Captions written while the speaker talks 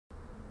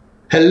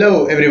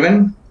Hello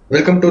everyone,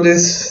 welcome to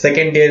this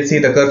second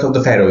DLC, The Curse of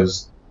the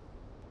Pharaohs.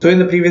 So in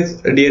the previous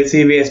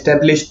DLC we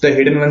established the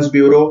Hidden Ones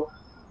Bureau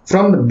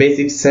from the base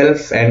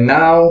itself, and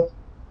now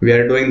we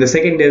are doing the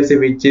second DLC,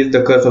 which is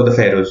The Curse of the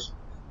Pharaohs.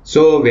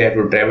 So we have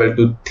to travel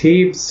to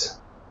Thebes.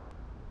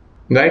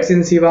 Guides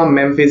in Siwa,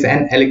 Memphis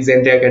and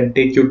Alexandria can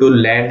take you to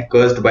land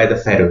cursed by the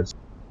pharaohs.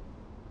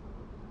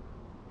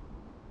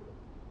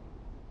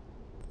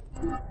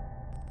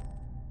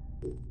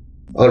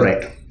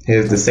 Alright,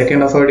 here's the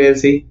second of our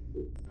DLC.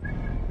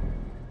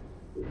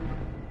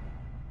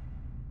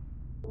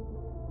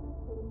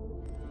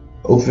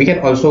 Oh, we can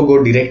also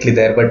go directly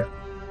there, but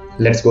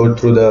let's go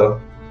through the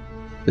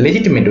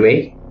legitimate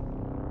way.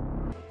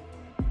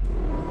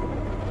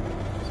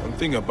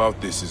 Something about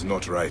this is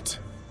not right.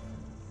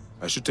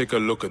 I should take a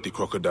look at the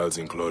crocodile's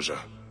enclosure.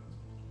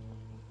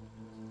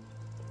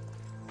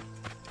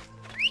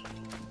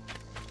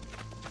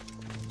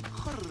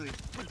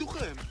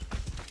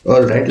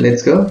 Alright,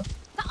 let's go.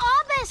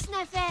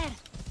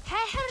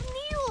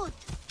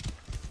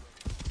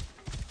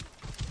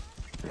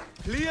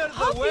 Clear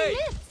the way!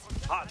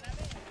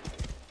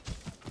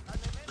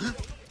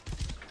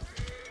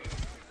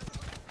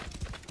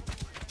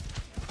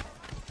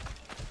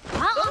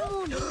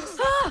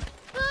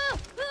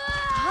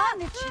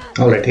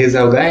 Alright, here's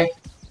our guy.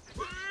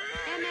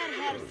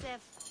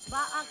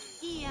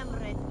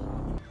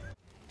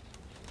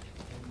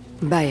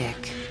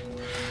 Bayek,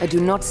 I do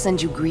not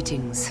send you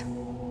greetings,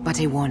 but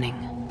a warning.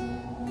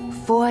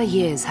 4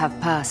 years have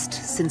passed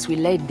since we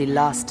laid the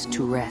last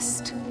to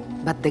rest,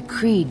 but the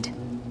creed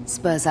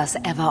spurs us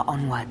ever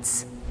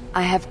onwards.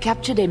 I have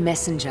captured a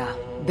messenger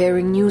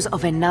bearing news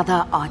of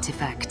another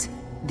artifact,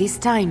 this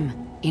time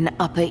in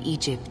Upper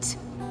Egypt.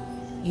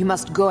 You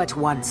must go at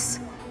once.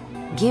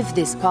 Give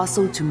this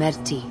parcel to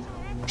Merti.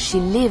 She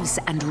lives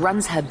and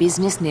runs her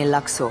business near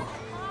Luxor.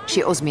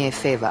 She owes me a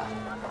favor,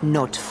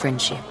 not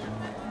friendship.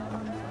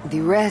 The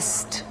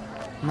rest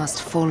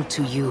must fall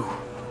to you.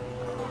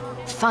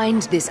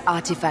 Find this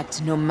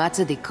artifact no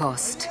matter the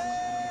cost.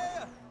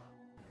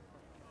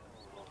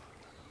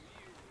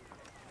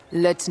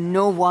 Let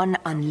no one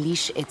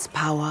unleash its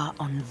power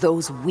on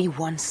those we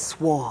once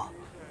swore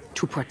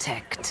to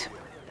protect.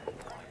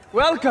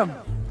 Welcome!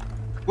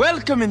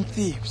 Welcome in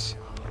Thebes.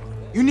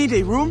 You need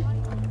a room?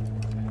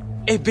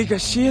 A bigger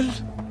shield?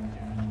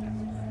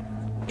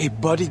 A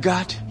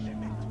bodyguard?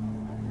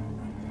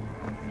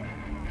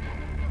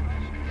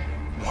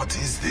 What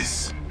is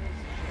this?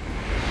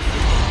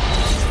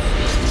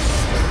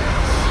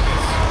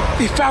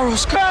 The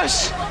Pharaoh's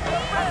curse!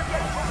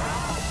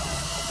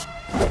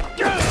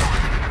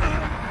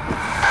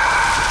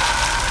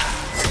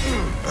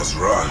 As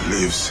Ra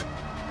lives,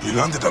 he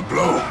landed a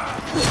blow.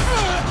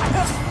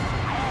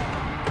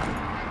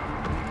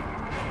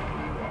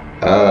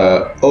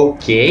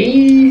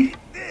 Okay.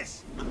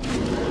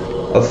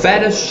 A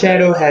pharaoh's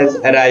shadow has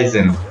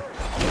arisen.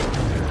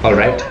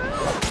 Alright.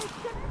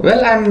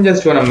 Well, I'm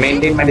just gonna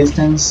maintain my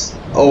distance.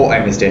 Oh,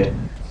 I missed it.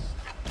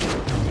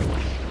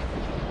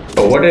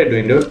 Oh, what are you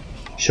doing, dude?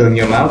 Showing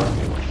your mouth?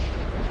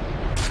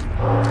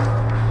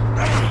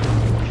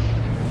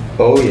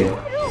 Oh, yeah.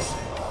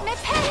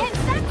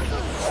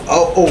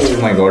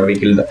 Oh my god, we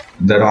killed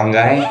the wrong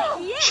guy.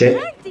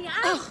 Shit.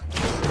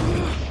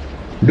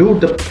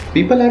 Dude, the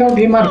people around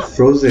him are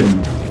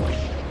frozen.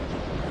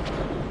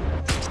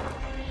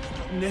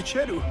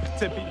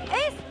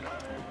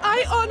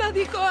 I honor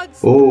the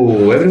gods.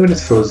 Oh, everyone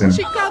is frozen.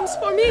 She comes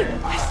for me.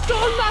 I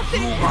stole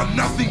nothing. You are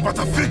nothing but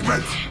a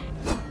figment.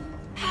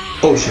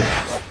 Oh shit.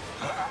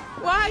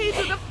 Why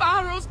do the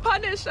pharaohs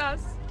punish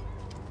us?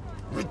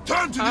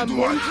 Return to the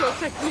Amun, Duan.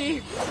 protect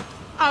me.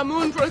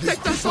 Amun, These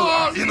protect us people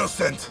all. are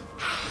innocent.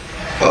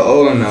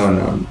 Oh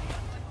no.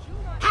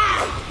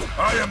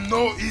 I am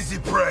no easy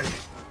prey.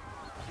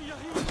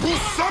 Who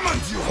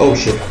summoned you? Oh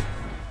shit.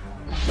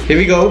 Here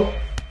we go.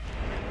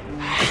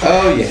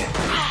 Oh yeah.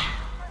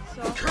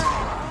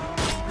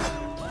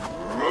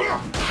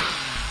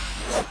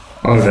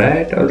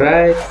 Alright.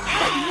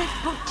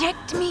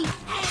 Protect me.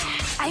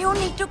 I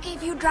only took a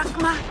few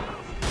drachma.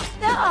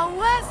 They are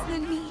worse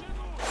than me.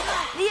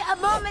 The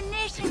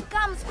abomination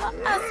comes for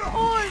us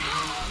all.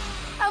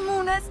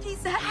 Amun has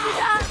deserted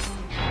us.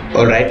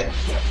 Alright.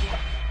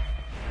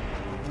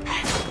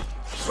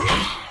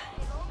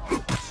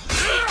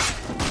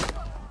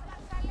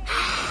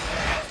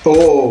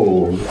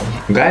 Oh,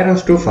 guy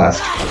runs too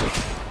fast.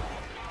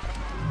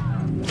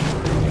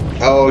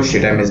 Oh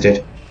shit, I missed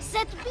it.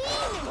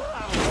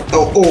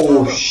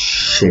 Oh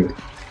shit.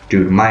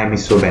 Dude, my aim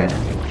is so bad.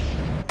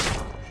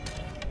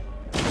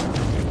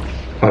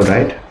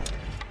 Alright.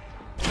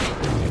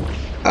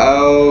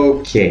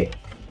 Okay.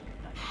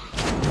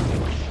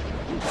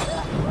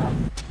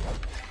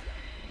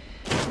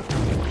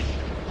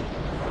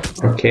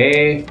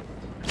 Okay.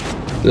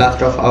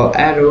 Last of our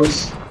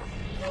arrows.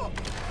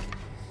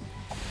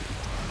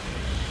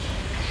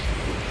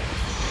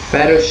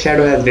 Pharaoh's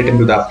shadow has returned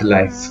to the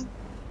afterlife.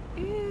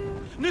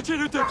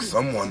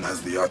 Someone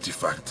has the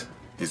artifact.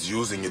 Is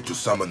using it to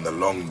summon the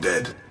long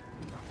dead.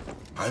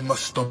 I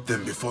must stop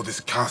them before this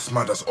cast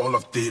murders all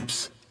of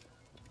Thebes.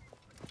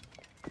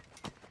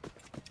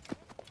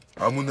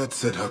 Amunet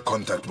said her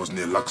contact was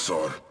near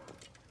Luxor.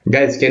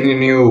 Guys, can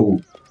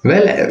you...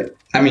 Well,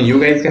 I mean, you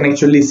guys can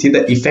actually see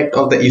the effect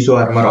of the ISO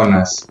armor on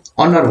us.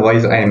 On our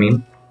voice, I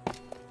mean.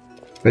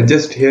 We'll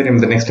just hear him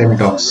the next time he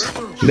talks.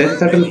 There's a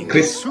subtle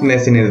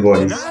crispness in his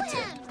voice.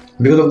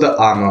 Because of the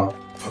armor.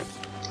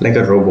 Like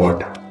a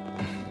robot.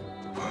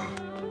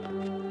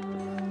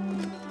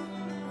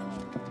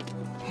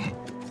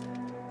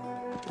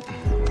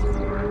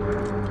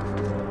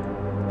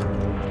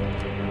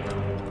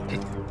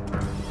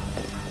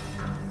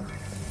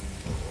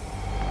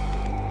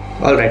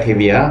 Alright, here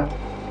we are.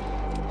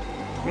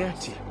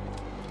 Merty,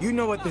 you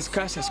know what this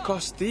curse has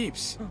cost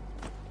Thebes.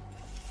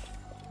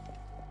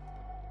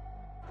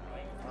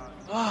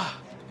 Ah,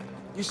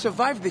 you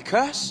survived the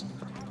curse?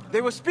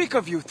 They will speak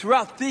of you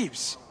throughout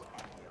Thebes.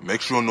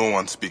 Make sure no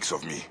one speaks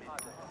of me.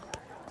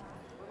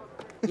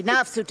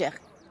 Enough, Suter.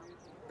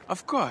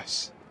 Of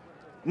course.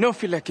 No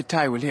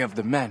Philakitai will hear of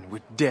the man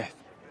with death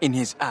in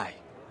his eye.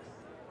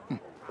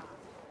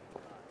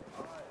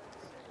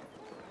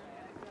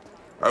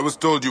 I was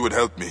told you would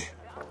help me.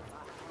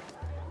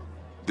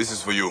 This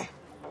is for you.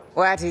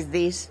 What is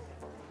this?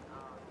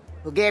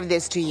 Who gave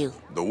this to you?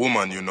 The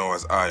woman you know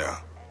as Aya.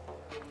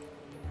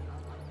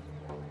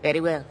 Very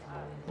well.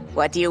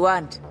 What do you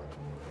want?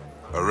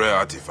 A rare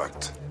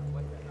artifact.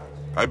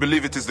 I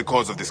believe it is the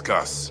cause of this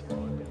curse.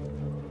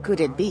 Could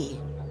it be?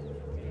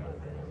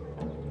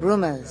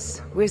 Rumors,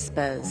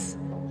 whispers.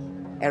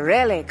 A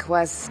relic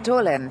was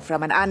stolen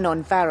from an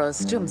unknown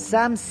pharaoh's tomb.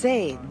 Some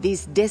say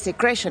this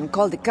desecration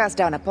called the curse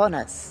down upon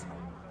us.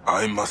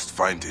 I must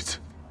find it.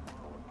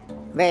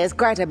 There's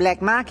quite a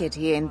black market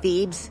here in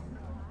Thebes.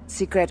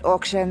 Secret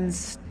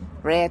auctions,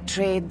 rare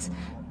trades.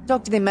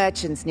 Talk to the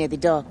merchants near the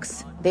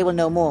docks. They will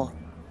know more.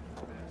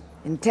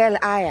 And tell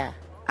Aya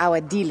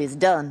our deal is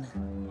done.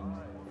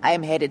 I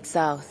am headed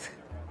south.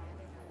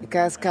 The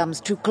curse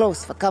comes too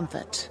close for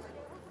comfort.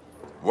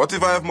 What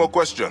if I have more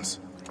questions?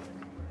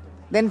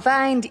 Then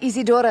find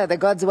Isidora, the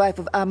god's wife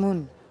of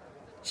Amun.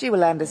 She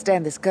will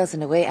understand this curse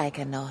in a way I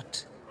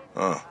cannot.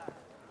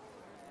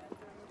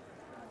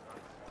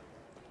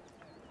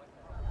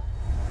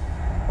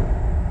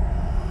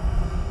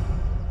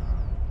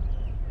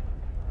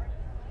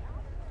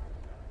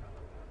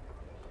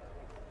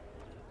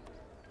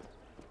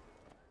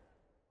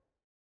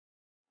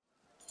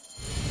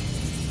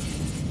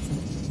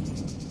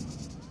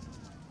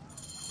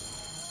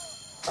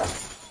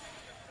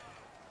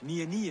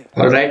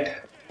 Alright.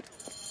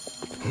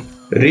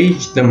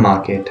 Reach the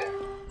market.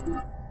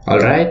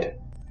 Alright.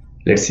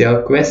 Let's see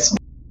our quest.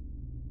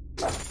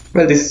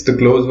 Well, this is the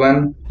close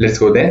one. Let's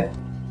go there.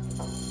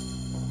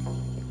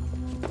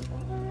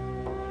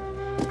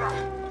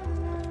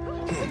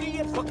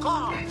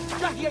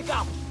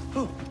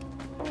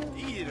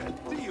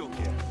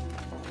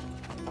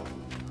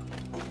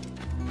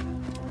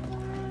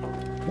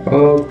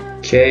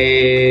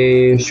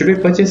 Okay. Should we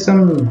purchase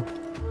some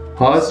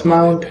horse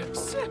mount?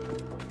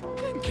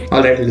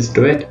 Alright, let's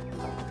do it.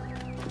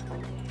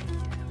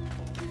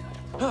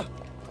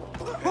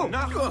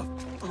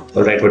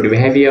 Alright, what do we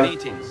have here?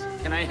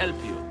 Can I help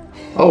you?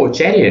 Oh,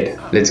 chariot.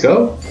 Let's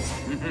go.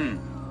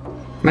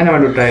 Man, I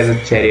want to try the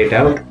chariot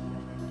out.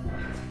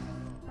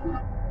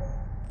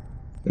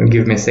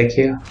 Give me a sec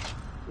here.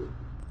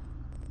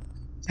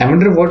 I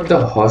wonder what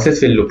the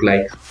horses will look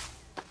like.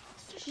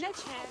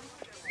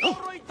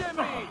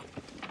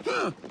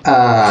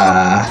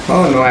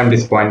 Oh no, I'm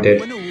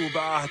disappointed.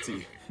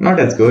 Not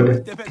as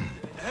good.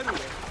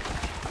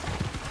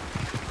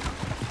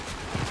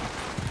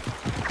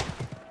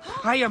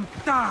 I am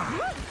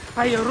Ta.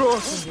 I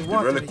arose from the The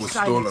water. relic was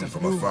stolen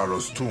from a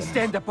pharaoh's tomb.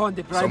 Stand upon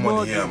the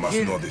Someone here primordial must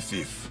hill. know the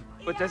thief.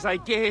 But as I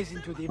gaze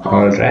into the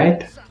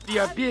Alright. the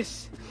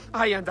abyss,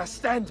 I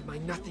understand my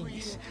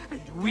nothingness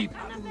and weep.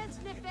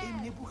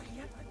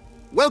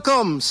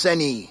 Welcome,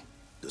 Seni,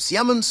 to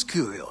Siamon's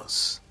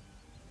Curios.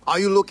 Are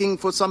you looking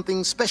for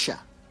something special?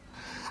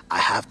 I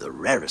have the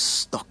rarest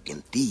stock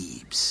in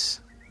Thebes.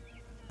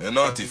 An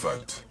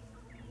artifact.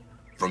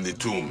 From the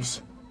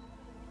tombs.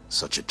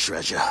 Such a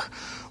treasure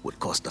would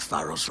cost the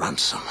pharaoh's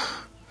ransom.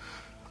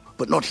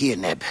 But not here,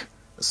 Neb.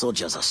 The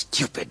soldiers are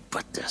stupid,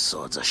 but their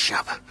swords are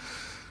sharp.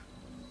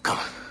 Come.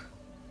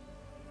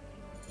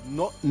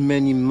 Not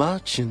many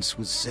merchants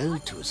would sell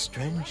to a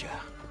stranger.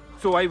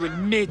 So I will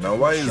mate Now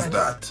with why the is shadow,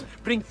 that?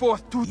 bring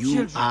forth two You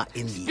children, are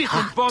in the spit and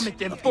heart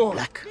vomit and of the fall,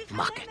 black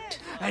market.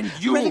 and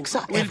you Relics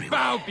are will everywhere.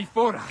 bow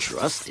before us.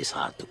 Trust is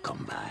hard to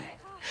come by.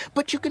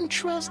 But you can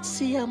trust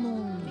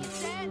Siamon.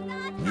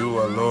 You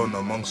alone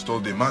amongst all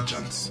the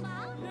merchants.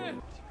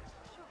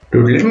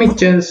 Dude, let me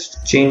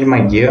just change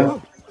my gear.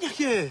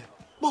 Yeah,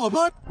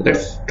 Mama.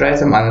 Let's try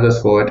some another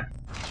sword.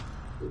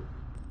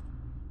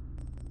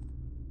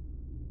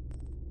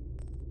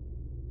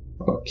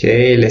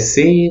 Okay, let's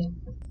see.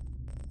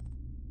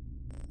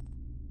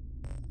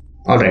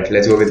 Alright,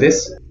 let's go with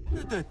this.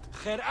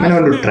 I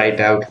want to try it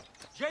out.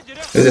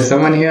 Is there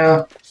someone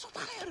here?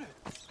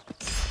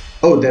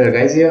 Oh, there are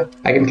guys here.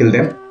 I can kill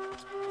them.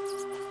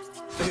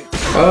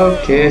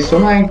 Okay, so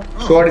my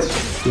sword is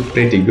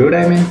pretty good,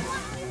 I mean.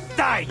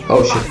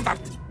 Oh shit.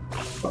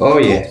 Oh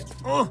yeah.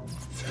 I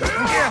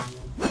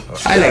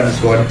like this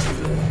sword.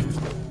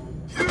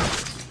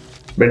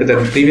 Better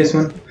than the previous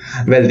one.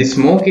 Well, the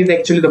smoke is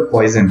actually the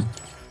poison.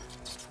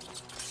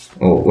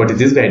 Oh, what is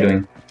this guy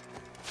doing?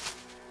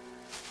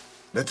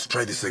 Let's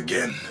try this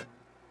again.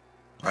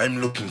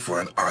 I'm looking for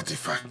an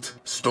artifact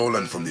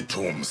stolen from the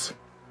tombs.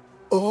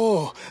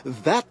 Oh,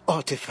 that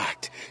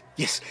artifact.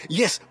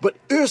 Yes, but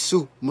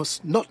Ursu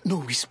must not know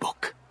we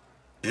spoke.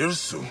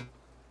 Ursu?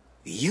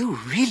 You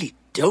really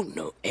don't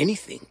know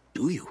anything,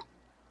 do you?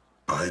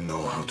 I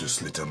know how to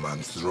slit a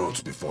man's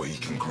throat before he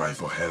can cry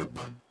for help.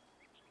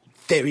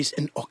 There is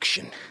an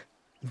auction.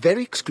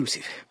 Very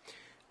exclusive.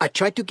 I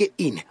tried to get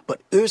in,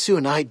 but Ursu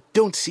and I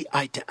don't see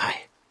eye to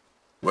eye.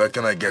 Where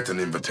can I get an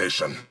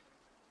invitation?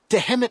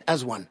 THEBES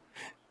has one.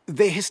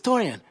 The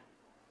historian.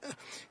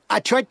 I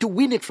tried to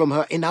win it from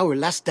her in our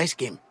last dice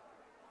game.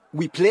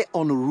 We play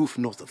on a roof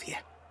north of here.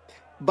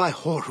 By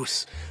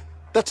Horus.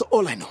 That's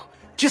all I know.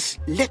 Just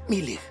let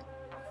me live.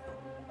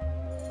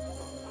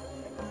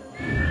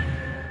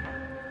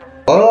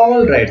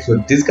 Alright, so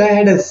this guy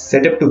had a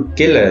setup to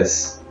kill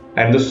us.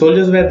 And the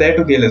soldiers were there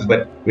to kill us,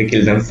 but we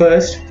killed them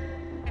first.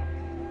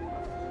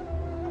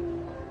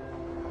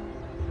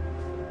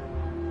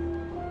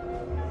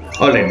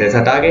 Alright, there's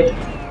a target.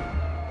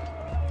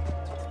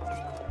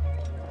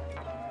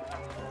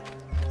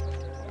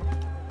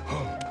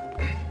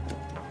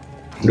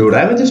 Dude,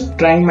 I was just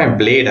trying my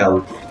blade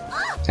out.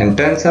 And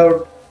turns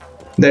out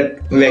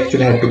that we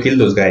actually had to kill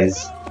those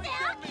guys.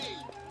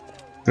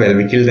 Well,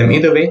 we killed them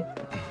either way.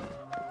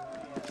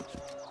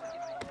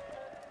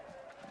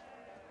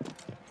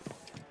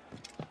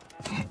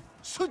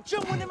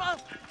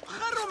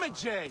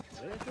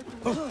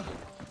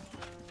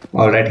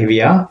 Alright, here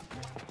we are.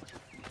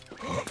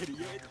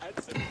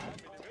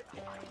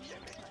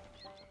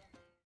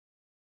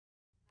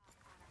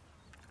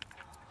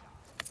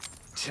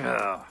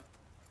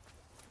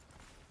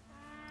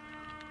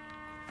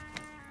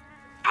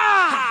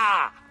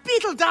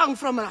 Beetle down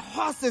from a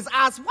horse's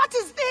ass. What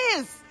is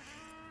this?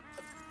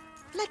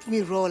 Let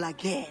me roll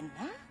again,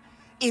 huh?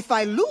 If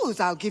I lose,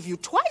 I'll give you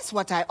twice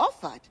what I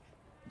offered.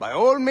 By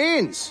all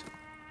means.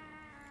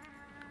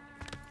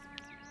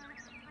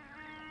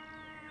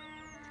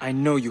 I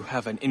know you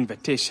have an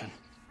invitation.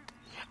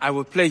 I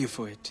will play you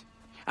for it.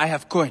 I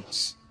have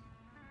coins.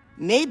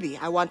 Maybe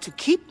I want to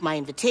keep my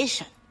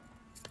invitation.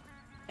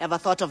 Ever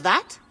thought of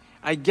that?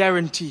 I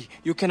guarantee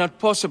you cannot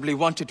possibly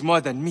want it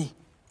more than me.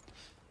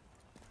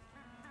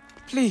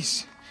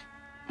 Please.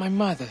 My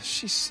mother,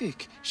 she's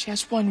sick. She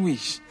has one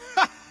wish.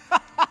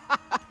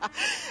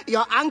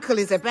 Your uncle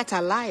is a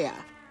better liar.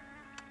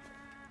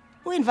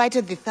 Who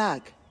invited the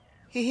thug?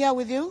 He here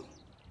with you?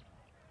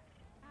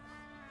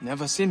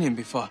 Never seen him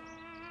before.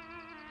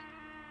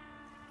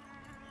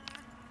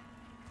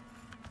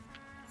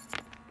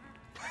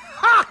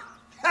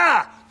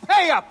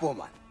 Pay up,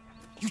 woman.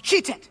 You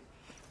cheated.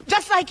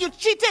 Just like you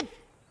cheated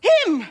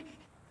him.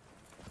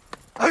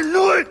 I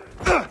knew it!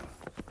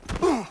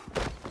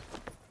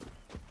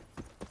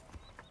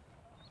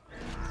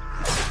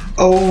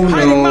 Oh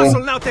Hiding muscle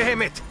no. now,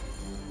 THEBES.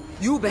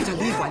 You better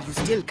leave while you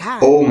still can.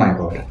 Oh my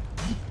god.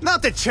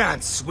 Not a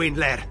chance,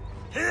 swindler.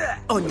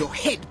 On your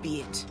head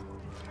be it.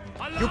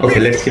 Okay,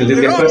 let's kill this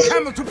guy first.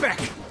 Camel to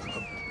back.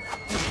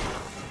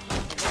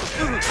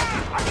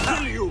 I'll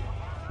kill you.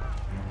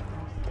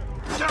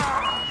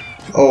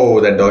 Oh,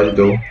 that dodge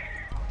though.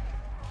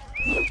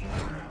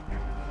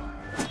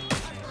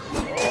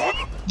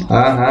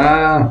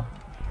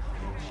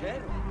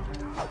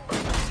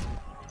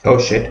 Oh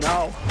shit.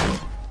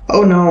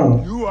 Oh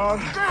no. You are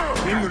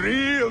in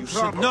real trouble. You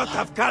should not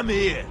have come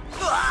here.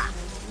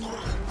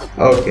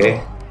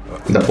 Okay.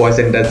 The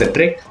poison does the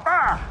trick.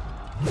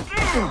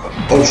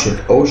 Oh shit,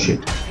 oh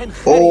shit.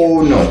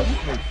 Oh no.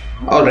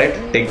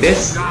 Alright, take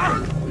this.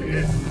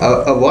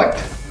 What?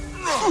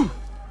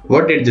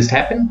 What did just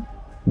happen?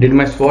 Did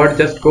my sword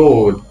just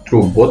go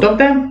through both of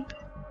them?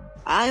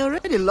 I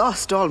already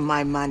lost all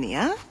my money,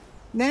 huh?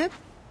 Neb?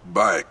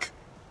 Bayek.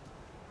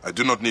 I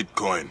do not need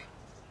coin.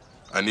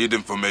 I need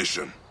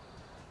information.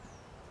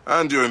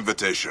 And your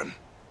invitation.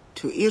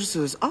 To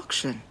Irsu's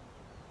auction.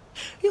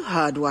 You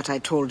heard what I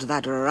told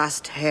that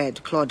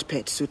rust-haired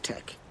Claude-Pet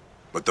Sutek.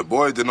 But the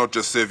boy did not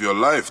just save your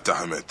life,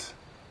 THEBES.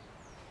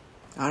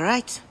 All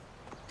right.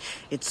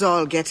 It's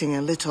all getting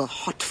a little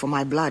hot for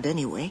my blood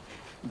anyway.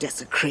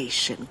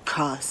 Desecration,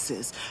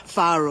 curses,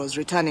 pharaohs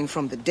returning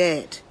from the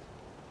dead.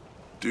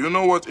 Do you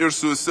know what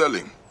Irsu is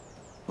selling?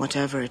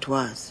 Whatever it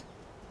was,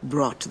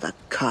 brought the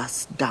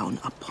curse down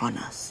upon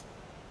us.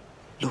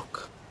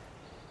 Look,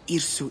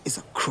 Irsu is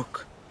a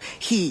crook.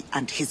 He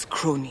and his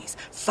cronies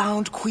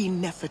found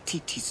Queen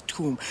Nefertiti's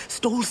tomb,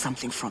 stole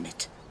something from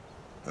it.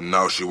 And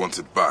now she wants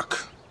it back.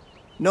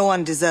 No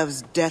one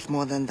deserves death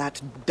more than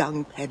that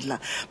dung peddler,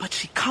 but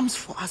she comes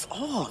for us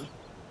all.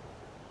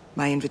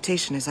 My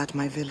invitation is at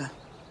my villa,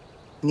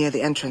 near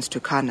the entrance to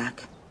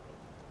Karnak.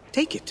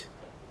 Take it,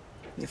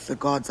 if the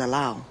gods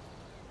allow.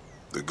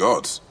 The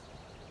gods?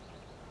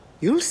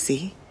 You'll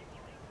see.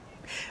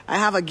 I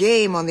have a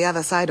game on the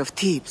other side of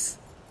Thebes.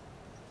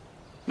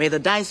 May the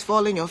dice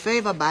fall in your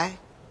favor, Bai.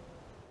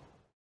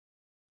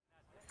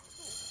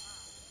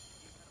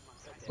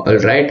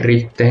 Alright,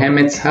 reach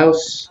THEBES'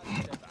 house.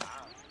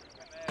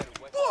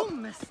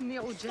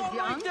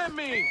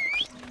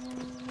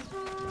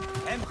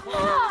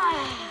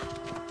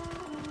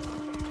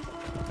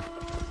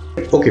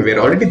 Okay, we're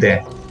already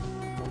there.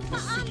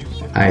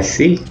 I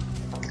see.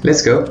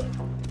 Let's go.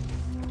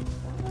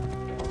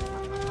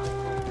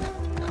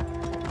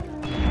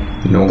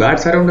 No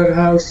guards around our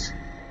house.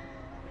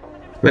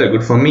 Well,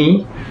 good for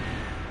me.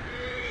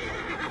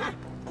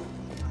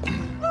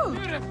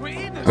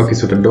 Okay,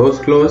 so the door's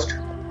closed.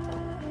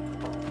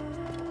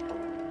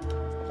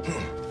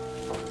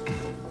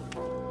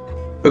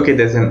 Okay,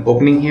 there's an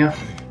opening here.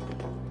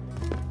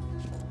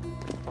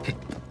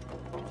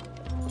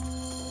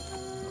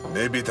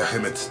 Maybe the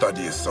THEBES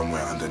study is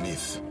somewhere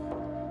underneath.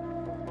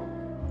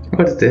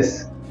 What's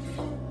this?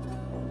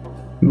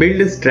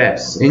 Builders'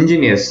 traps.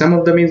 Engineers. Some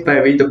of the means by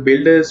which the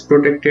builders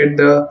protected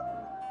the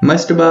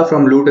mastaba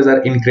from looters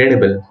are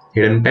incredible.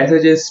 Hidden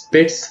passages,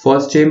 pits,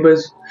 false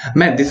chambers.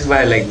 Man, this is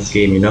why I like this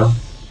game, you know.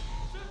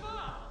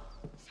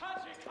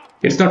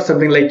 It's not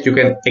something like you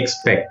can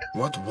expect.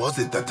 What was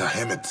it that the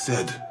THEBES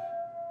said?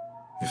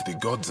 If the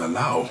gods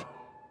allow.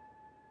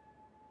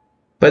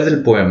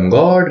 Puzzle poem.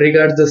 God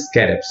regards the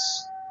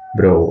scarabs.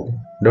 Bro,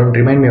 don't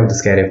remind me of the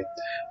scarab.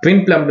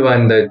 Twin plumbed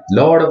one, the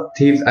Lord of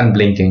Thieves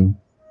unblinking.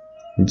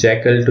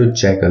 Jackal to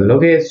jackal.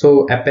 Okay,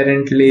 so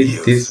apparently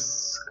Yes.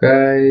 this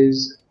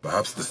guy's...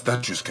 Perhaps the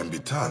statues can be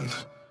turned.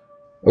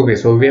 Okay,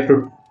 so we have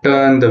to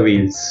turn the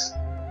wheels.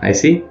 I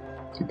see.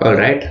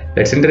 Alright,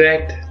 let's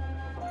interact.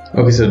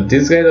 Okay, so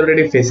this guy is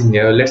already facing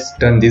here. Let's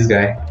turn this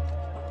guy.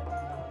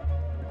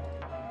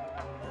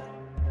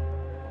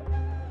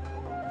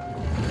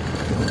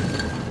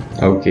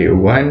 Okay,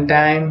 one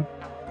time.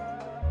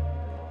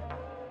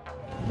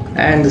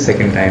 And the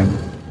second time.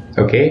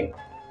 Okay.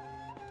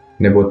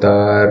 They both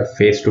are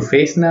face to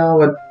face now.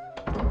 What?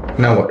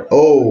 Now what?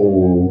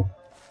 Oh.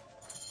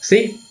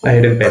 See? A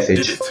hidden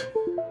passage.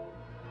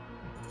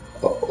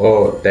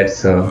 Oh,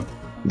 that's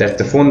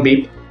the phone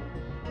beep.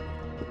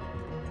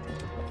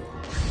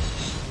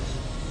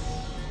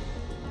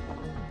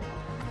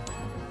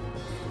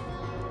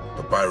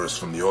 Papyrus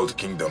from the Old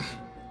Kingdom.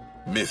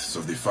 Myths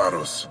of the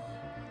Pharaohs.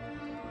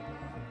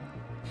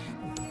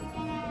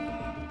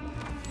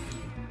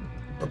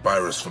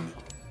 Papyrus from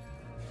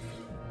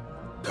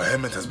the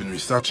THEBES has been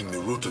researching the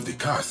root of the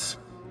curse.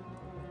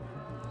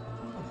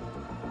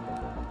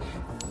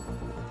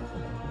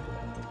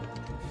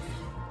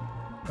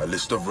 A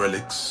list of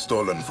relics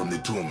stolen from the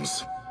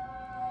tombs.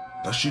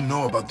 Does she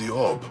know about the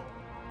orb?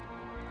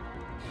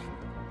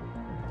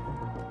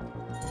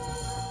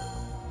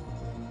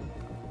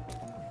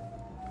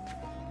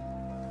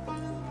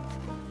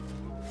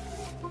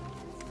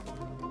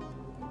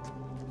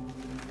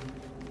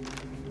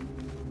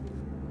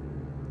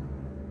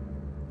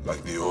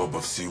 Like the orb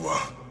of Siwa.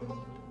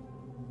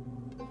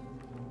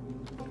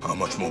 How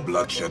much more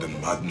bloodshed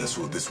and madness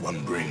will this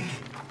one bring?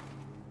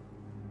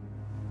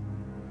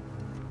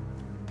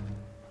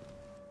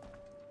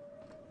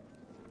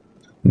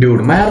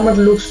 Dude, my armor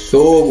looks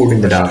so good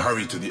in the dark.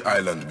 Hurry to the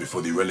island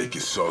before the relic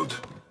is sold.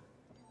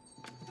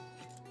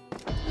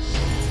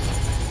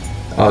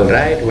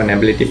 Alright, one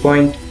ability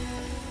point.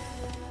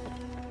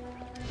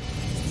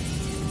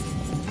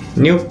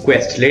 New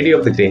quest, Lady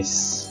of the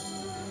Grace.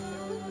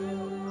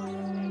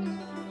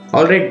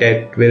 Alright,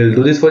 that will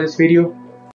do this for this video.